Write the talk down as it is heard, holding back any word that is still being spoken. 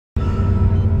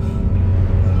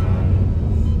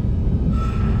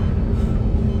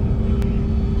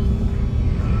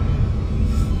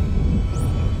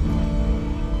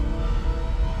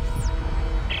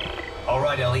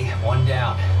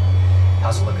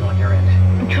looking on your end?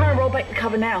 I'm trying to roll back the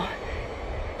cover now.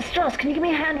 Strauss, can you give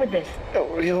me a hand with this?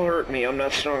 Oh, he'll hurt me. I'm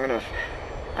not strong enough.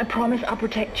 I promise I'll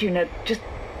protect you. Now, just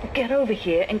get over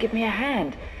here and give me a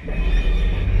hand.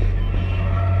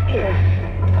 There's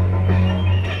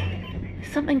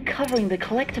something covering the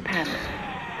collector panel.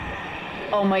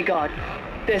 Oh my god.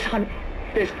 There's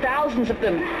thousands of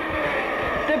them.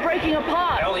 They're breaking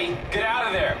apart. Ellie, get out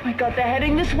of there! Oh my god, they're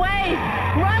heading this way!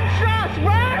 Run, Strauss,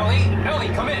 run! Ellie,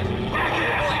 come in!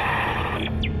 Ellie!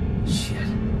 Shit.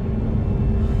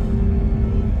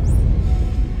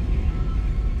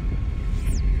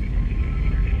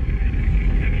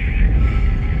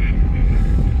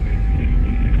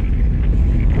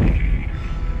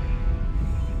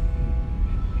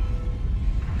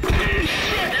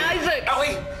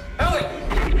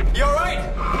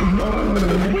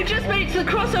 We just made it to the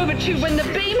crossover tube when the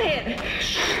beam hit.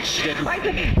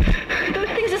 Isaac, those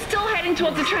things are still heading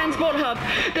towards the transport hub.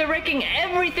 They're wrecking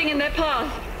everything in their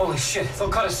path. Holy shit, they'll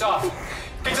cut us off.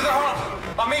 Get to the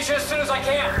hub. I'll meet you as soon as I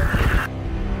can.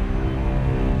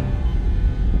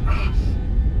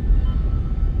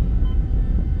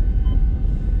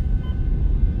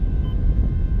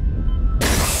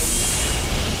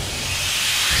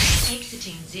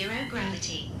 Exiting zero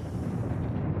gravity.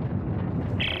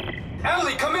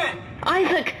 Ellie, come in!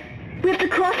 Isaac, we have to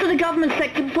cross to the government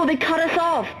sector before they cut us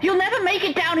off. You'll never make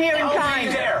it down here in time. I'll be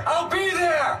there! I'll be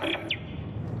there!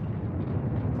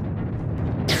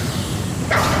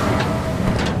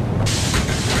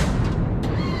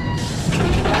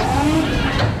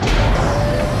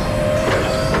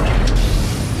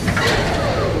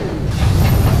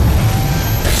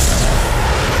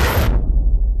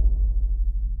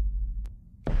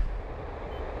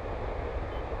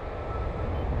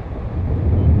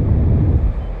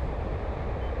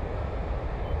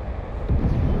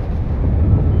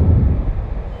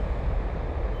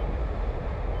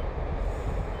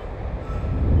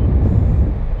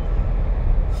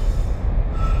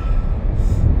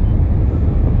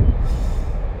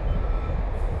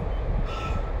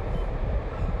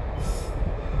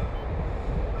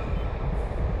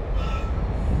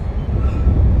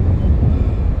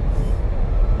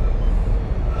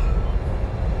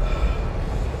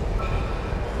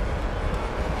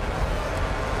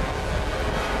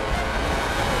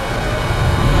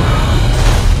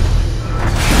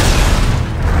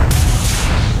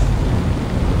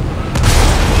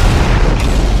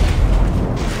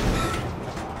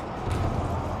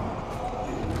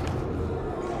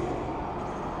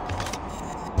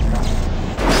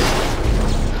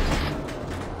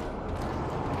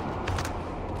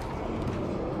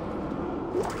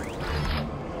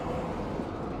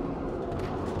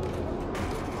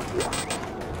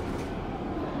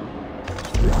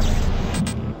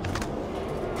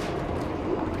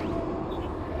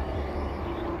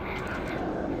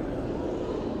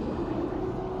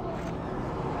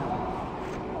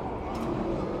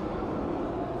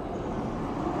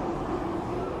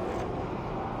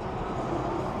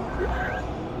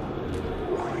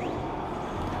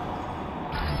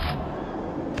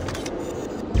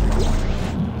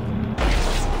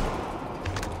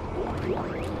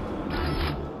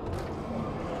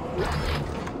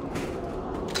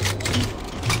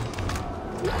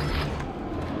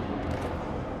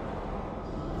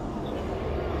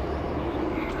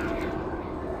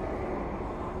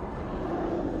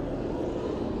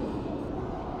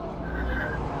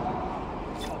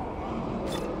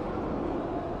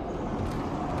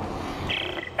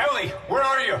 Ellie, where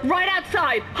are you? Right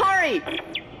outside! Hurry!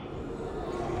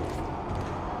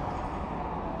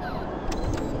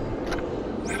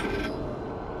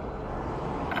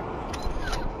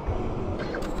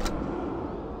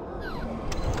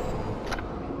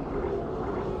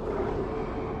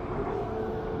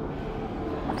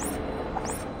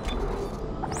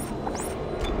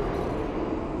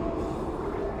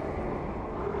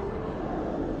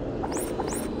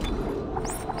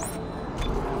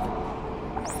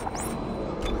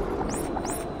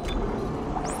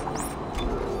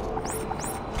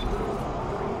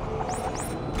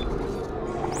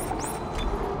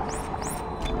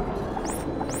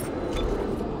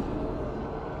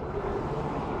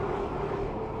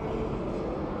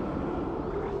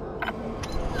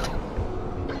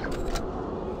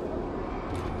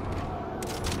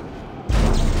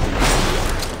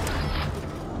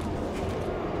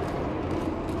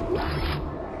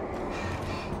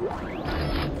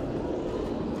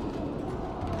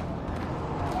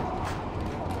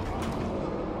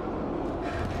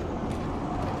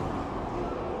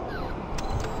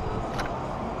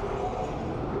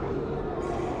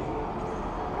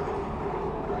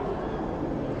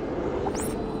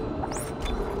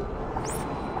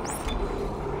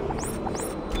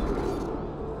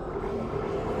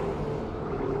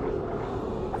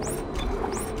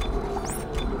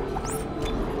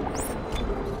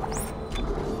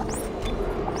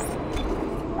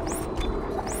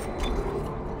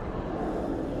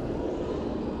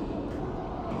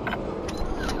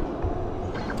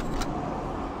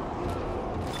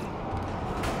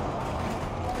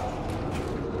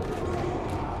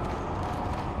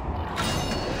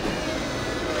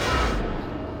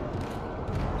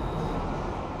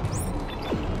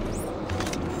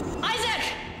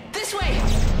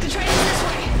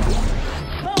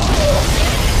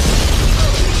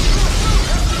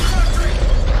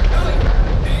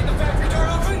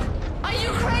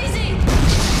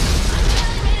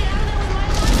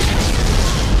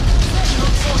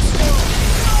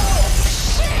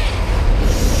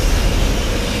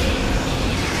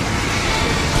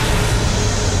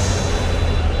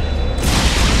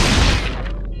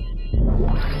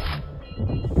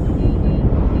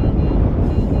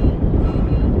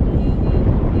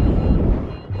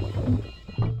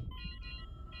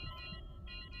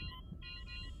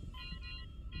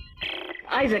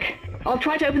 Isaac, I'll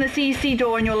try to open the CEC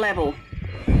door on your level.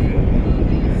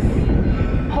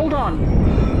 Hold on.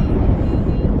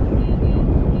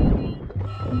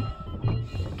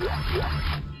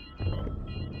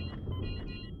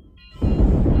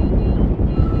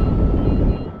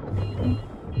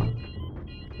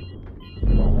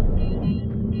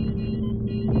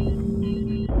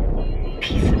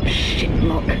 Piece of shit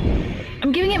lock.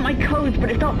 I'm giving it my codes, but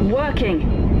it's not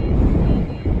working.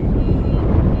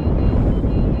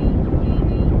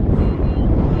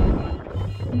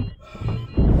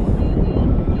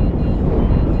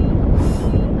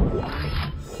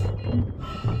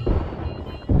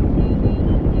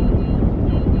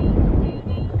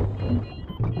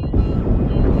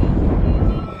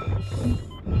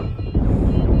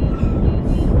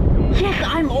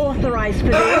 For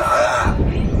this.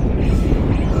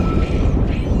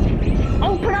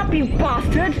 Open up, you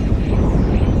bastard!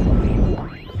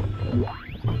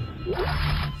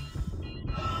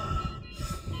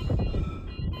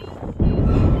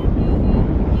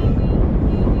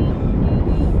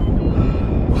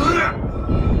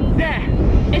 There!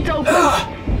 It's open!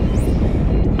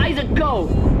 Isaac, go!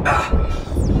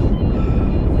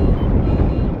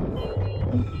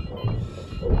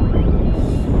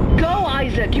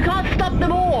 Isaac, you can't stop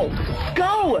them all!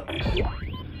 Go!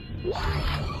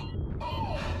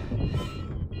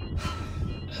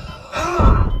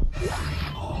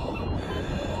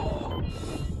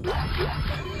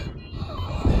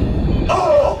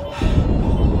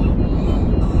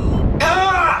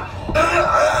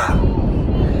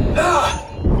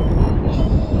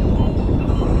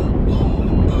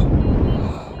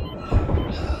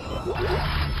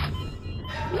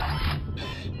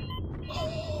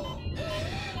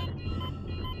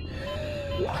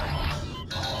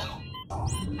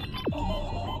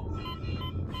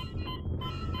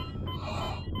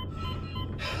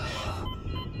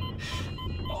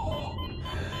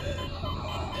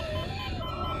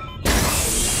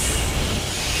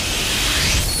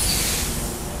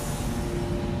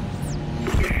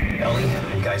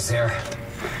 There.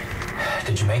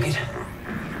 Did you make it?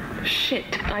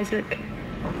 Shit, Isaac.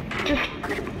 Just...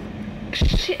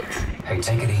 shit. Hey,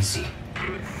 take it easy.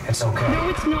 It's okay. No,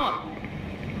 it's not.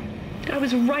 I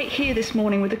was right here this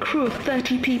morning with a crew of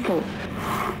 30 people.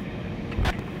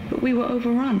 But we were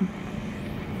overrun.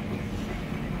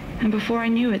 And before I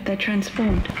knew it, they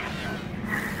transformed.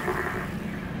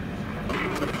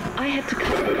 I had to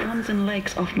cut the arms and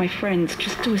legs off my friends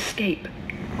just to escape.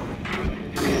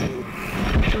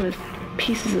 There's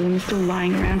pieces of them still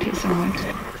lying around here somewhere.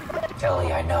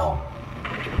 Ellie, I know.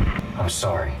 I'm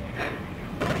sorry.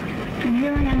 And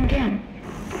here I am again.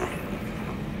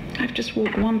 I've just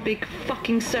walked one big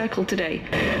fucking circle today.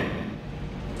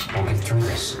 We'll get through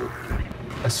this.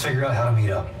 Let's figure out how to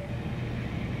meet up.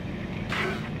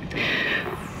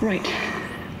 Right.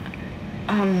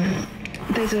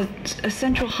 There's a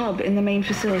central hub in the main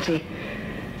facility.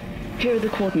 Here are the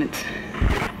coordinates.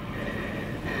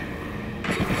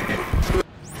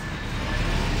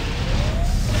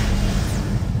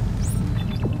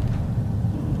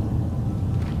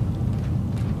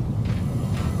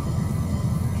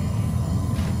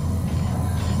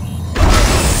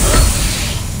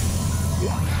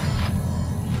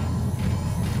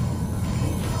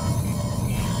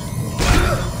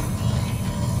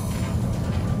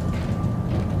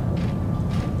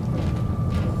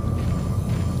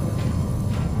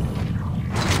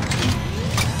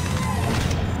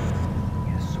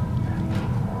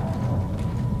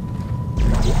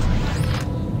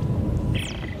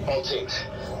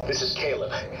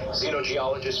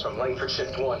 From Langford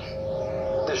Shift 1.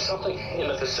 There's something in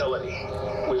the facility.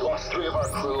 We've lost 3 of our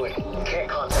crew and can't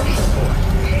contact Shift 4.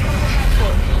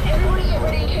 Everybody get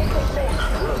ready to take the floor.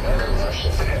 We're heading for